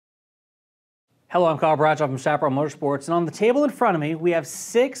Hello, I'm Kyle Bradshaw from Chaparral Motorsports, and on the table in front of me, we have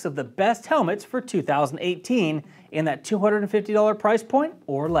 6 of the best helmets for 2018 in that $250 price point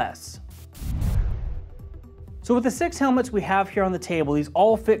or less. So with the 6 helmets we have here on the table, these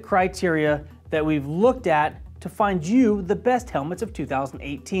all fit criteria that we've looked at to find you the best helmets of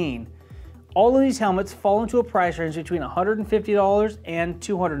 2018. All of these helmets fall into a price range between $150 and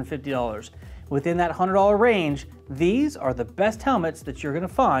 $250. Within that $100 range, these are the best helmets that you're going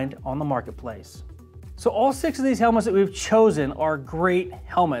to find on the marketplace. So all 6 of these helmets that we've chosen are great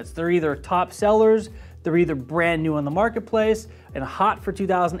helmets. They're either top sellers, they're either brand new on the marketplace and hot for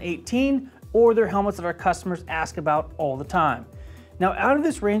 2018, or they're helmets that our customers ask about all the time. Now, out of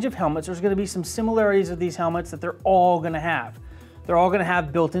this range of helmets, there's going to be some similarities of these helmets that they're all going to have. They're all going to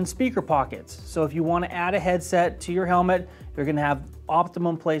have built-in speaker pockets. So if you want to add a headset to your helmet, you're going to have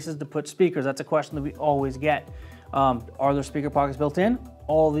optimum places to put speakers. That's a question that we always get. Are there speaker pockets built in?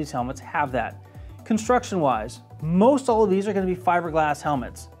 All of these helmets have that. Construction-wise, most all of these are going to be fiberglass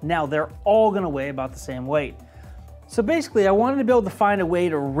helmets. Now, they're all going to weigh about the same weight. So basically, I wanted to be able to find a way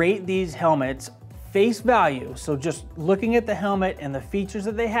to rate these helmets face value. So just looking at the helmet and the features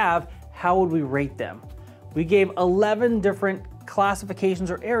that they have, how would we rate them? We gave 11 different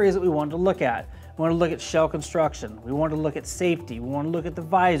classifications or areas that we wanted to look at. We wanted to look at shell construction. We wanted to look at safety. We wanted to look at the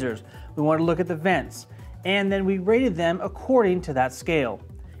visors. We wanted to look at the vents. And then we rated them according to that scale.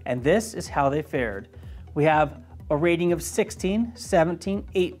 And this is how they fared. We have a rating of 16, 17,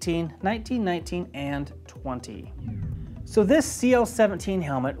 18, 19, 19, and 20. So this CL17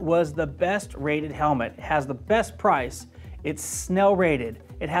 helmet was the best rated helmet. It has the best price. It's Snell rated.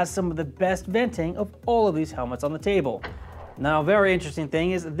 It has some of the best venting of all of these helmets on the table. Now, a very interesting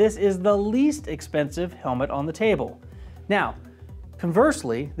thing is this is the least expensive helmet on the table. Now,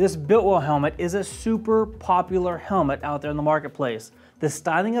 conversely, this Biltwell helmet is a super popular helmet out there in the marketplace. The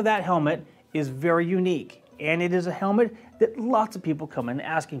styling of that helmet is very unique, and it is a helmet that lots of people come in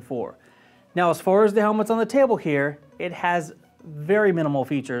asking for. Now, as far as the helmets on the table here, it has very minimal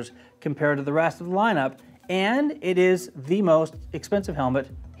features compared to the rest of the lineup, and it is the most expensive helmet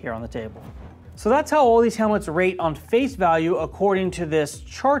here on the table. So that's how all these helmets rate on face value according to this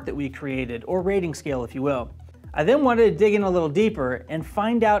chart that we created, or rating scale, if you will. I then wanted to dig in a little deeper and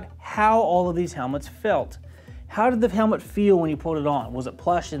find out how all of these helmets felt. How did the helmet feel when you put it on? Was it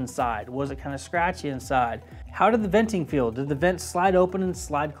plush inside? Was it kind of scratchy inside? How did the venting feel? Did the vents slide open and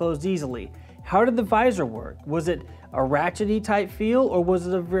slide closed easily? How did the visor work? Was it a ratchety type feel, or was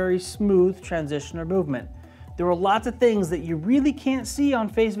it a very smooth transition or movement? There were lots of things that you really can't see on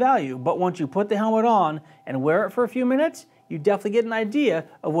face value, but once you put the helmet on and wear it for a few minutes, you definitely get an idea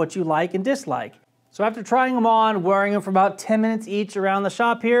of what you like and dislike. So after trying them on, wearing them for about 10 minutes each around the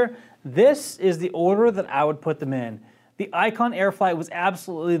shop here, this is the order that I would put them in. The Icon Ariflite was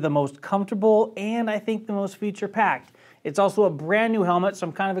absolutely the most comfortable and I think the most feature-packed. It's also a brand new helmet, so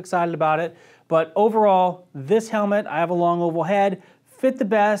I'm kind of excited about it. But overall, this helmet, I have a long oval head, fit the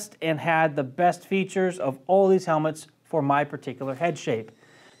best and had the best features of all these helmets for my particular head shape.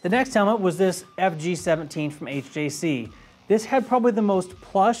 The next helmet was this FG17 from HJC. This had probably the most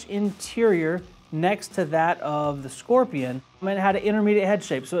plush interior next to that of the Scorpion, and it had an intermediate head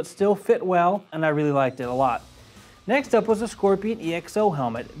shape, so it still fit well, and I really liked it a lot. Next up was the Scorpion EXO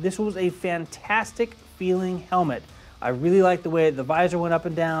helmet. This was a fantastic feeling helmet. I really liked the way the visor went up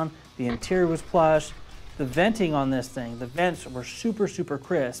and down, the interior was plush, the venting on this thing, the vents were super, super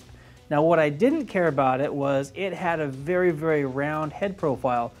crisp. Now what I didn't care about it was it had a very, very round head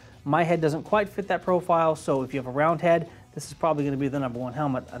profile. My head doesn't quite fit that profile, so if you have a round head, this is probably going to be the #1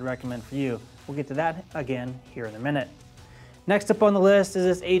 helmet I'd recommend for you. We'll get to that again here in a minute. Next up on the list is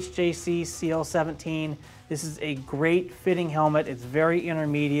this HJC CL17. This is a great fitting helmet. It's very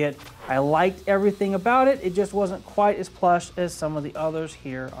intermediate. I liked everything about it. It just wasn't quite as plush as some of the others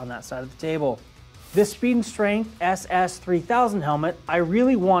here on that side of the table. This Speed and Strength SS3000 helmet, I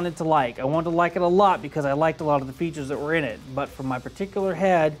really wanted to like. I wanted to like it a lot because I liked a lot of the features that were in it. But for my particular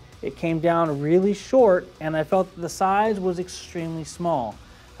head, it came down really short and I felt that the size was extremely small.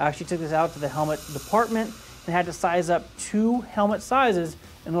 I actually took this out to the helmet department and had to size up 2 helmet sizes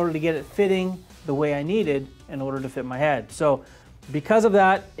in order to get it fitting the way I needed in order to fit my head. So because of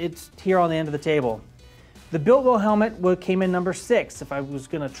that, it's here on the end of the table. The Biltwell helmet came in #6. If I was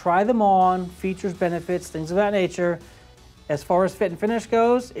going to try them on, features, benefits, things of that nature, as far as fit and finish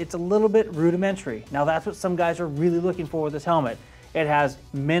goes, it's a little bit rudimentary. Now that's what some guys are really looking for with this helmet. It has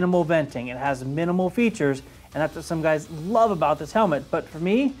minimal venting, it has minimal features, and that's what some guys love about this helmet. But for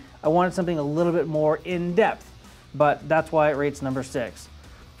me, I wanted something a little bit more in-depth, but that's why it rates #6.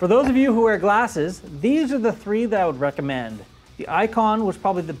 For those of you who wear glasses, these are the 3 that I would recommend. The Icon was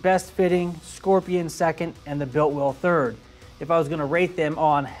probably the best fitting, Scorpion second, and the Biltwell third, if I was going to rate them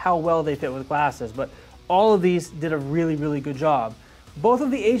on how well they fit with glasses. But all of these did a really, really good job. Both of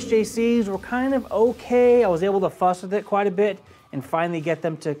the HJCs were kind of okay. I was able to fuss with it quite a bit and finally get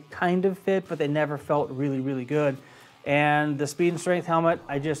them to kind of fit, but they never felt really, really good. And the Speed and Strength helmet,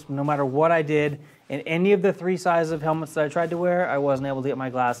 no matter what I did, in any of the 3 sizes of helmets that I tried to wear, I wasn't able to get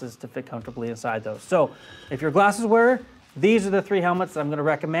my glasses to fit comfortably inside those. So if you're a glasses wearer, these are the 3 helmets that I'm going to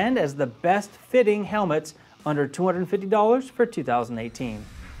recommend as the best fitting helmets under $250 for 2018.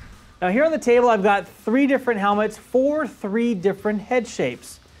 Now here on the table, I've got 3 different helmets for 3 different head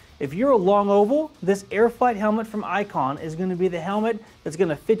shapes. If you're a long oval, this Ariflite helmet from Icon is going to be the helmet that's going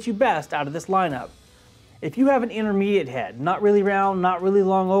to fit you best out of this lineup. If you have an intermediate head, not really round, not really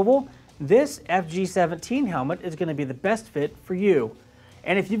long oval, this FG17 helmet is going to be the best fit for you.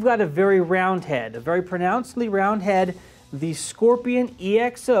 And if you've got a very round head, a very pronouncedly round head, the Scorpion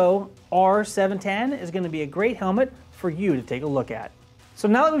EXO R710 is going to be a great helmet for you to take a look at. So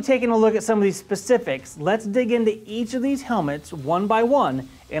now that we've taken a look at some of these specifics, let's dig into each of these helmets one by one,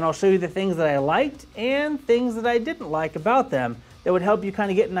 and I'll show you the things that I liked and things that I didn't like about them that would help you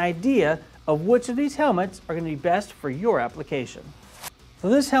kind of get an idea of which of these helmets are going to be best for your application. So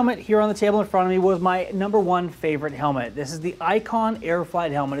this helmet here on the table in front of me was my #1 favorite helmet. This is the Icon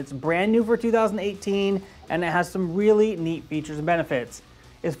Ariflite helmet. It's brand new for 2018 and it has some really neat features and benefits.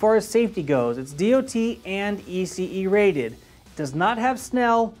 As far as safety goes, it's DOT and ECE rated. It does not have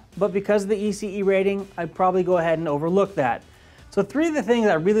Snell, but because of the ECE rating, I'd probably go ahead and overlook that. So 3 of the things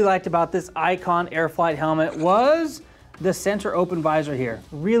I really liked about this Icon Ariflite helmet was the center open visor here.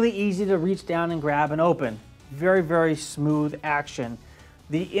 Really easy to reach down and grab and open. Very, very smooth action.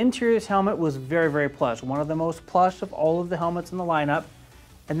 The interior of this helmet was very, very plush. One of the most plush of all of the helmets in the lineup.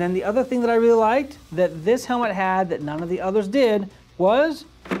 And then the other thing that I really liked that this helmet had that none of the others did was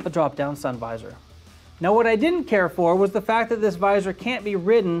a drop-down sun visor. Now what I didn't care for was the fact that this visor can't be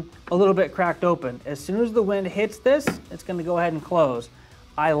ridden a little bit cracked open. As soon as the wind hits this, it's going to go ahead and close.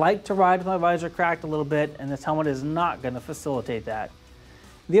 I like to ride with my visor cracked a little bit, and this helmet is not going to facilitate that.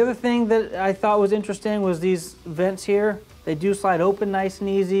 The other thing that I thought was interesting was these vents here. They do slide open nice and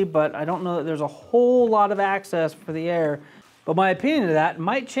easy, but I don't know that there's a whole lot of access for the air. But my opinion of that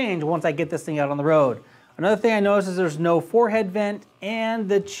might change once I get this thing out on the road. Another thing I noticed is there's no forehead vent and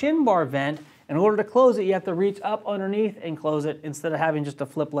the chin bar vent. In order to close it, you have to reach up underneath and close it instead of having just a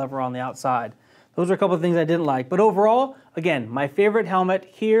flip lever on the outside. Those are a couple of things I didn't like. But overall, again, my favorite helmet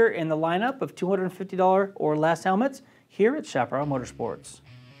here in the lineup of $250 or less helmets here at Chaparral Motorsports.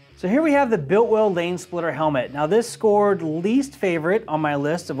 So here we have the Biltwell Lane Splitter helmet. Now this scored least favorite on my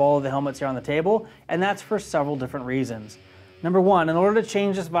list of all of the helmets here on the table, and that's for several different reasons. Number 1, in order to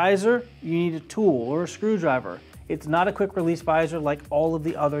change this visor, you need a tool or a screwdriver. It's not a quick release visor like all of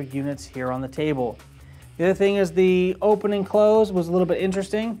the other units here on the table. The other thing is the open and close was a little bit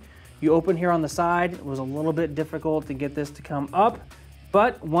interesting. You open here on the side, it was a little bit difficult to get this to come up,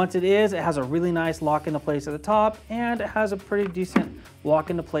 but once it is, it has a really nice lock into place at the top, and it has a pretty decent lock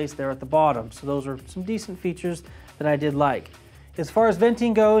into place there at the bottom. So those are some decent features that I did like. As far as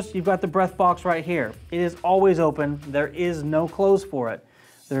venting goes, you've got the breath box right here. It is always open. There is no close for it.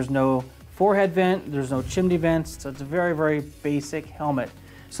 There's no forehead vent, there's no chimney vents, so it's a very, very basic helmet.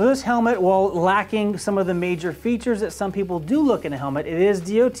 So this helmet, while lacking some of the major features that some people do look in a helmet, it is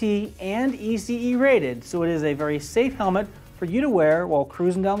DOT and ECE rated, so it is a very safe helmet for you to wear while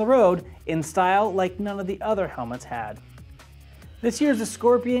cruising down the road in style like none of the other helmets had. This here is the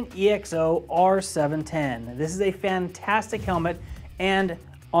Scorpion EXO R710. This is a fantastic helmet, and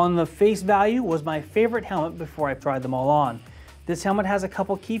on the face value was my favorite helmet before I tried them all on. This helmet has a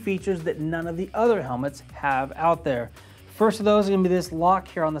couple key features that none of the other helmets have out there. First of those is going to be this lock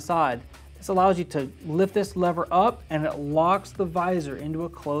here on the side. This allows you to lift this lever up and it locks the visor into a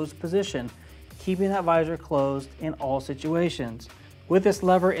closed position, keeping that visor closed in all situations. With this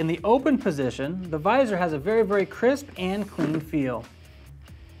lever in the open position, the visor has a very, very crisp and clean feel.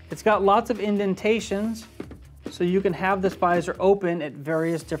 It's got lots of indentations, so you can have this visor open at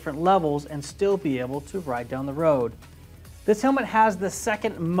various different levels and still be able to ride down the road. This helmet has the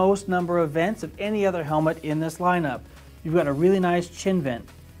second most number of vents of any other helmet in this lineup. You've got a really nice chin vent,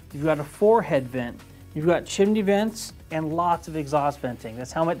 you've got a forehead vent, you've got chimney vents, and lots of exhaust venting.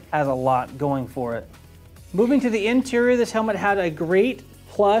 This helmet has a lot going for it. Moving to the interior, this helmet had a great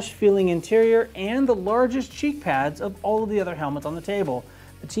plush feeling interior and the largest cheek pads of all of the other helmets on the table.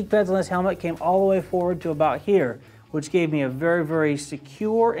 The cheek pads on this helmet came all the way forward to about here, which gave me a very, very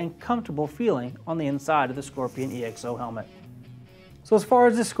secure and comfortable feeling on the inside of the Scorpion EXO helmet. So as far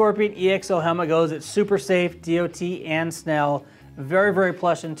as the Scorpion EXO helmet goes, it's super safe, DOT and Snell. Very, very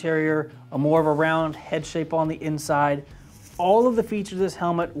plush interior, more of a round head shape on the inside. All of the features of this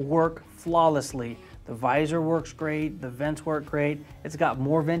helmet work flawlessly. The visor works great, the vents work great. It's got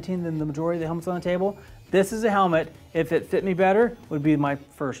more venting than the majority of the helmets on the table. This is a helmet, if it fit me better, would be my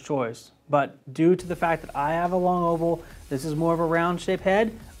first choice. But due to the fact that I have a long oval, this is more of a round shaped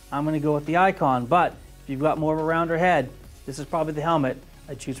head, I'm gonna go with the Icon. But if you've got more of a rounder head, this is probably the helmet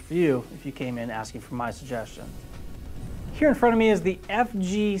I'd choose for you if you came in asking for my suggestion. Here in front of me is the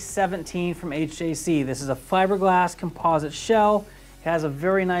FG17 from HJC. This is a fiberglass composite shell. It has a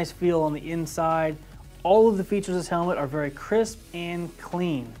very nice feel on the inside. All of the features of this helmet are very crisp and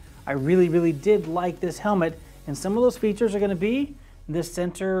clean. I really, really did like this helmet, and some of those features are going to be this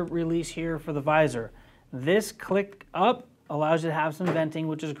center release here for the visor. This click up allows you to have some venting,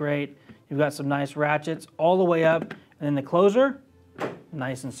 which is great. You've got some nice ratchets all the way up, and then the closer,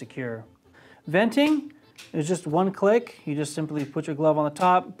 nice and secure. Venting is just one click. You just simply put your glove on the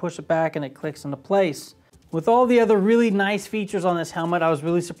top, push it back, and it clicks into place. With all the other really nice features on this helmet, I was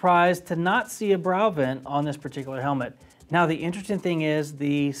really surprised to not see a brow vent on this particular helmet. Now the interesting thing is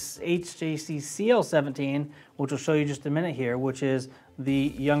the HJC CL17, which I'll show you just a minute here, which is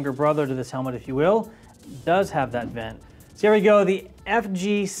the younger brother to this helmet, if you will, does have that vent. So here we go, the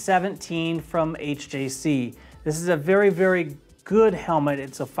FG17 from HJC. This is a very, very good helmet.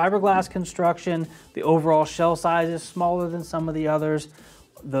 It's a fiberglass construction. The overall shell size is smaller than some of the others.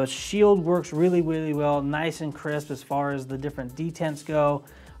 The shield works really, really well, nice and crisp as far as the different detents go.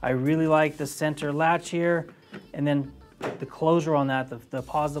 I really like the center latch here, and then the closure on that, the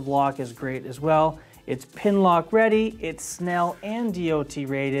positive lock is great as well. It's pin lock ready, it's Snell and DOT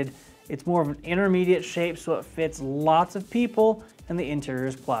rated. It's more of an intermediate shape, so it fits lots of people, and the interior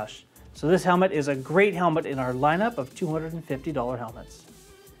is plush. So this helmet is a great helmet in our lineup of $250 helmets.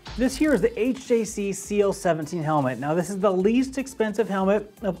 This here is the HJC CL17 helmet. Now this is the least expensive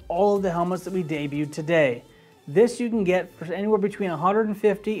helmet of all of the helmets that we debuted today. This you can get for anywhere between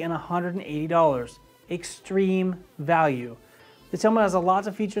 $150 and $180. Extreme value. This helmet has lots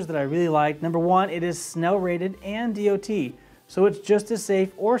of features that I really like. Number one, it is Snell rated and DOT, so it's just as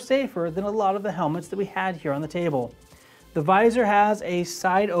safe or safer than a lot of the helmets that we had here on the table. The visor has a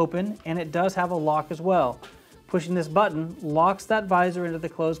side open, and it does have a lock as well. Pushing this button locks that visor into the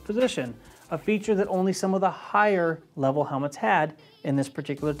closed position, a feature that only some of the higher level helmets had in this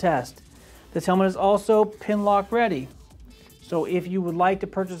particular test. This helmet is also pin lock ready. So if you would like to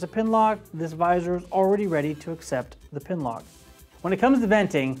purchase a pin lock, this visor is already ready to accept the pin lock. When it comes to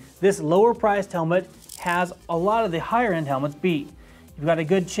venting, this lower priced helmet has a lot of the higher end helmets beat. You've got a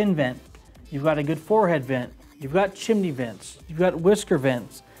good chin vent, you've got a good forehead vent, you've got chimney vents, you've got whisker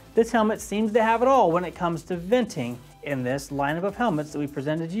vents. This helmet seems to have it all when it comes to venting in this lineup of helmets that we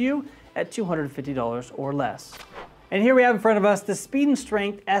presented to you at $250 or less. And here we have in front of us the Speed and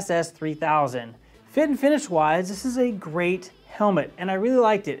Strength SS3000. Fit and finish wise, this is a great helmet, and I really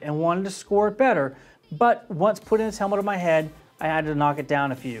liked it and wanted to score it better, but once putting this helmet on my head, I had to knock it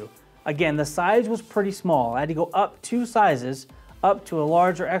down a few. Again, the size was pretty small. I had to go up 2 sizes, up to a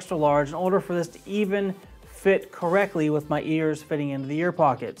large or extra large, in order for this to even fit correctly with my ears fitting into the ear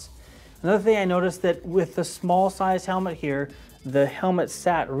pockets. Another thing I noticed that with the small size helmet here, the helmet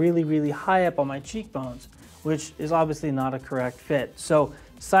sat really, really high up on my cheekbones, which is obviously not a correct fit. So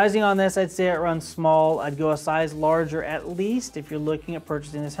sizing on this, I'd say it runs small. I'd go a size larger at least if you're looking at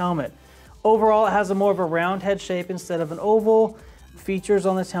purchasing this helmet. Overall, it has a more of a round head shape instead of an oval. Features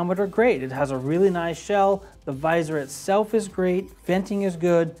on this helmet are great. It has a really nice shell. The visor itself is great. Venting is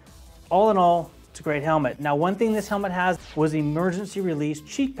good. All in all, it's a great helmet. Now, one thing this helmet has was emergency release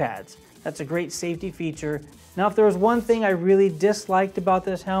cheek pads. That's a great safety feature. Now, if there was one thing I really disliked about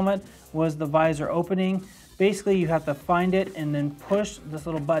this helmet was the visor opening. Basically, you have to find it and then push this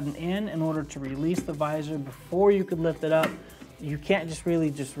little button in order to release the visor before you could lift it up. You can't just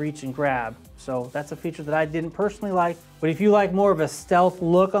really reach and grab. So that's a feature that I didn't personally like. But if you like more of a stealth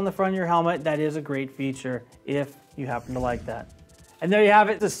look on the front of your helmet, that is a great feature if you happen to like that. And there you have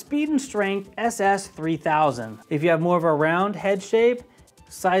it, the Speed and Strength SS3000. If you have more of a round head shape,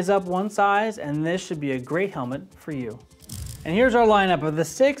 size up 1 size, and this should be a great helmet for you. And here's our lineup of the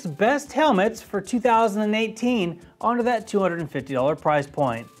 6 best helmets for 2018 onto that $250 price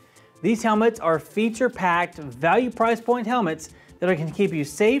point. These helmets are feature-packed, value price point helmets that are going to keep you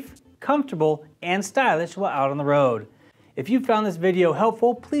safe, comfortable, and stylish while out on the road. If you found this video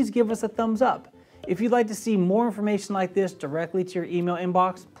helpful, please give us a thumbs up. If you'd like to see more information like this directly to your email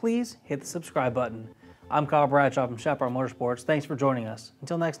inbox, please hit the subscribe button. I'm Kyle Bradshaw from Chaparral Motorsports. Thanks for joining us.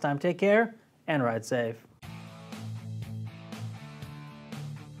 Until next time, take care and ride safe.